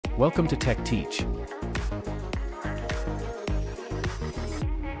Welcome to Tech Teach.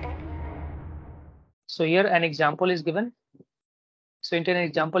 So here an example is given. So in an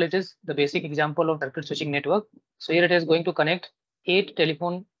example, it is the basic example of circuit switching network. So here it is going to connect 8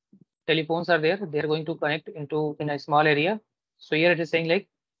 telephones are there. They are going to connect in a small area. So here it is saying like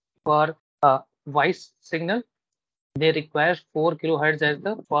for voice signal, they require 4 kilohertz as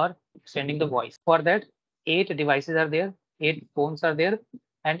the for sending the voice. For that, 8 devices are there, 8 phones are there,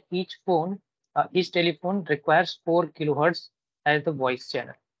 and each telephone requires 4 kilohertz as the voice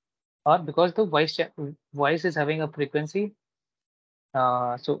channel. Or because the voice is having a frequency,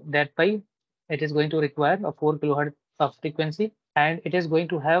 so that why it is going to require a 4 kilohertz of frequency, and it is going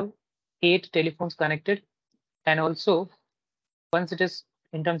to have 8 telephones connected. And also, once it is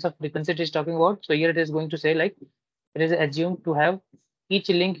in terms of frequency it is talking about, so here it is going to say like it is assumed to have each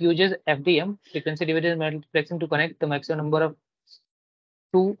link uses FDM, frequency divided multiplexing, to connect the maximum number of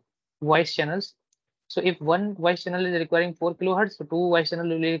 2 voice channels. So if one voice channel is requiring 4 kilohertz, so 2 voice channel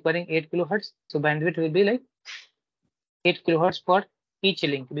will be requiring 8 kilohertz. So bandwidth will be like 8 kilohertz for each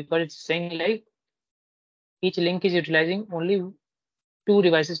link, because it's saying like each link is utilizing only 2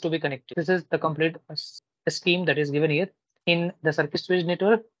 devices to be connected. This is the complete scheme that is given here. In the circuit switch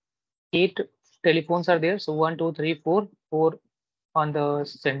network, 8 telephones are there. So 1, 2, 3, 4, 4 on the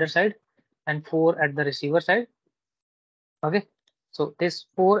sender side and 4 at the receiver side. Okay, so this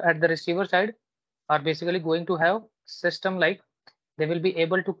 4 at the receiver side are basically going to have system like they will be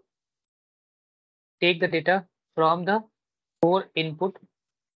able to take the data from the 4 input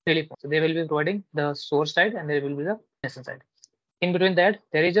telephone. So they will be providing the source side and there will be the destination side. In between that,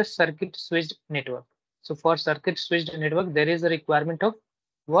 there is a circuit switched network. So for circuit switched network, there is a requirement of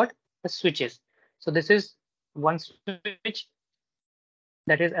what? The switches. So this is one switch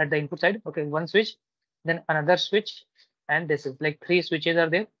that is at the input side. Okay, one switch, then another switch, and this is like 3 switches are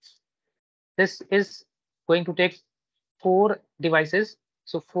there. This is going to take 4 devices.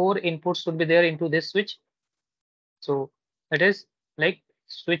 So 4 inputs should be there into this switch. So it is like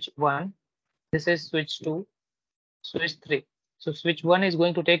switch 1. This is switch 2, switch 3. So switch 1 is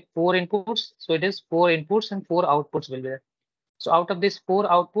going to take 4 inputs. So it is 4 inputs and 4 outputs will be there. So out of these 4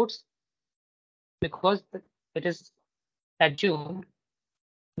 outputs, because it is assumed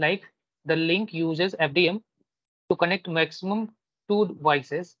like the link uses FDM to connect maximum 2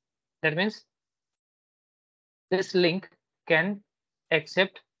 devices. That means this link can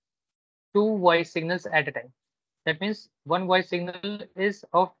accept 2 voice signals at a time. That means one voice signal is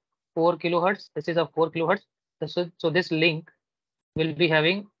of 4 kilohertz. This is of 4 kilohertz. So this link will be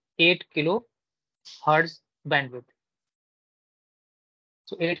having 8 kilohertz bandwidth.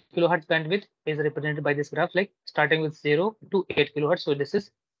 So 8 kilohertz bandwidth is represented by this graph, like starting with 0 to 8 kilohertz. So this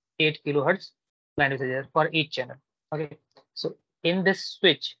is 8 kilohertz bandwidth there for each channel. Okay. So in this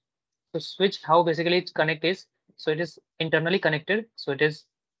switch, so switch how basically it's connect is, so it is internally connected. So it is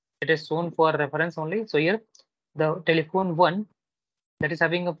shown for reference only. So here the telephone 1 that is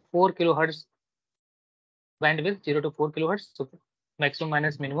having a 4 kilohertz bandwidth, 0 to 4 kilohertz. So maximum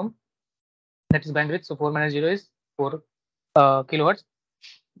minus minimum, that is bandwidth. So 4 minus 0 is 4 kilohertz.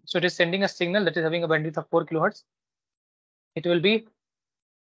 So it is sending a signal that is having a bandwidth of 4 kilohertz. It will be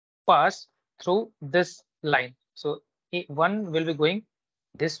passed through this line. So one will be going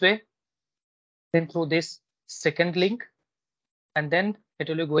this way, then through this second link, and then it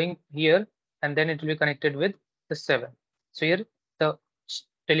will be going here, and then it will be connected with the 7. So here the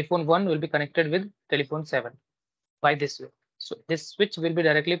telephone 1 will be connected with telephone 7 by this way. So this switch will be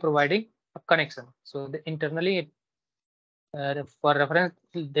directly providing a connection. So internally, for reference,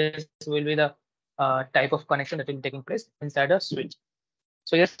 this will be the type of connection that will be taking place inside a switch.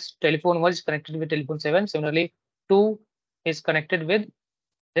 So yes, telephone 1 is connected with telephone 7. Similarly, 2 is connected with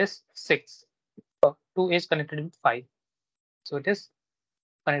this 6. 2 is connected with 5. So it is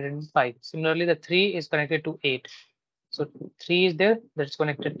connected with 5. Similarly, the 3 is connected to 8. So 3 is there, that's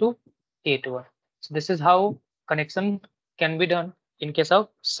connected to 8 one. So this is how connection can be done in case of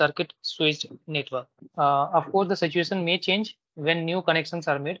circuit switched network. Of course, the situation may change when new connections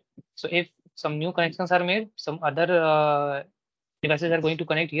are made. So if some new connections are made, some other devices are going to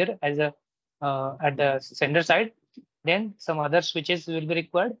connect here as a at the sender side, then some other switches will be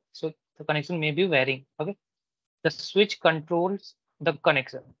required. So the connection may be varying. Okay, the switch controls the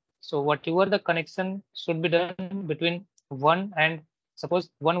connection. So whatever the connection should be done between 1 and, suppose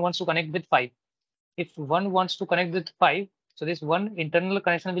 1 wants to connect with 5. If 1 wants to connect with 5, so this one internal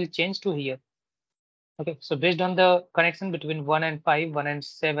connection will change to here. Okay, so based on the connection between 1 and 5, 1 and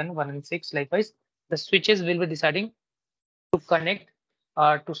 7, 1 and 6, likewise, the switches will be deciding to connect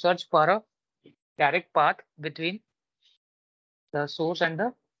or to search for a direct path between the source and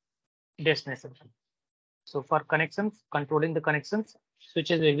the destination. So for connections, controlling the connections,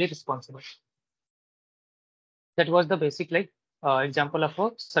 switches will be responsible. That was the basic example of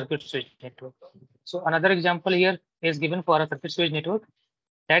a circuit switch network. So another example here is given for a circuit switch network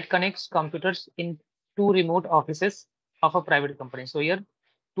that connects computers in two remote offices of a private company. So here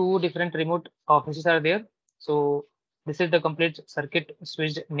two different remote offices are there. So this is the complete circuit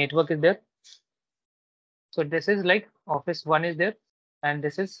switch network is there. So this is like office 1 is there and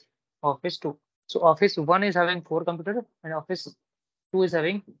this is office 2. So office 1 is having 4 computers and office 2 is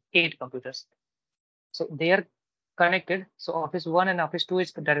having 8 computers. So they are connected. So office 1 and office 2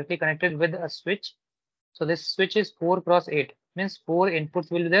 is directly connected with a switch. So this switch is 4 cross 8, means 4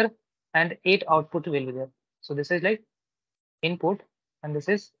 inputs will be there and 8 output will be there. So this is like input and this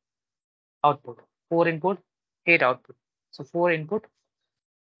is output. 4 input, 8 output. So 4 input.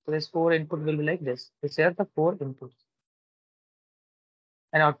 So this 4 input will be like this. These are the 4 inputs.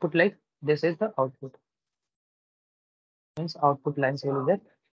 And output like this is the output. Means output lines will be there.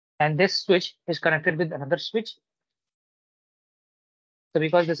 And this switch is connected with another switch. So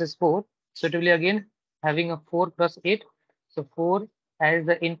because this is 4, so it will be again having a 4 plus 8. So 4 as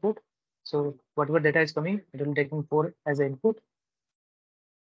the input. So whatever data is coming, it will be taking 4 as the input.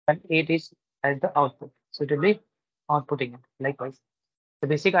 And 8 is as the output. So it will be outputting it likewise. The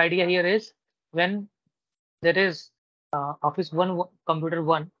basic idea here is when there is Office 1 computer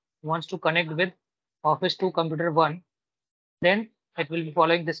 1 wants to connect with Office 2 computer 1, then it will be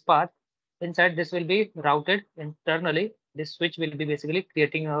following this path. Inside this will be routed internally. This switch will be basically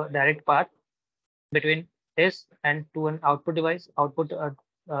creating a direct path between this and to an output device, output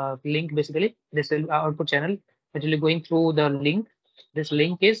link basically. This will output channel. It will be going through the link. This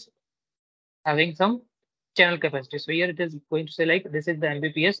link is having some channel capacity. So here it is going to say like this is the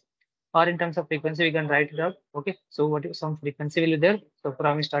Mbps, or in terms of frequency we can write it out. Okay, so what is some frequency will be there? So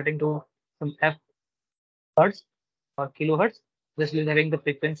from starting to some f hertz or kilohertz, this will be having the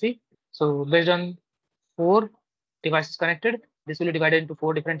frequency. So based on 4 devices connected, this will be divided into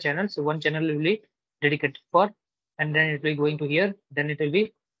 4 different channels. So one channel will be dedicated for, and then it will be going to here. Then it will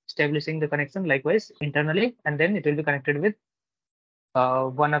be establishing the connection likewise internally, and then it will be connected with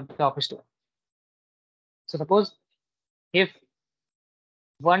one of the office 2. So suppose if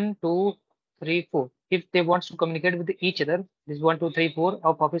 1, 2, 3, 4, if they wants to communicate with each other, this 1, 2, 3, 4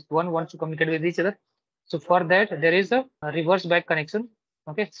 of office 1 wants to communicate with each other. So for that there is a reverse back connection.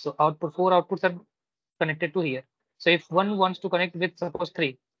 Okay, so output 4 outputs are connected to here. So if 1 wants to connect with suppose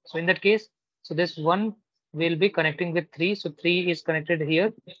 3, so in that case, so this 1 will be connecting with 3. So 3 is connected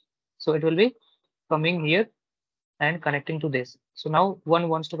here. So it will be coming here and connecting to this. So now 1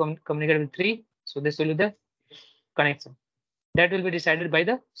 wants to communicate with 3. So this will be the connection. That will be decided by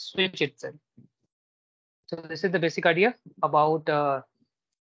the switch itself. So this is the basic idea about the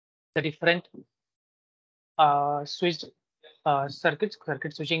different switched circuit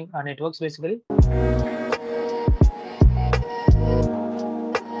switching networks basically.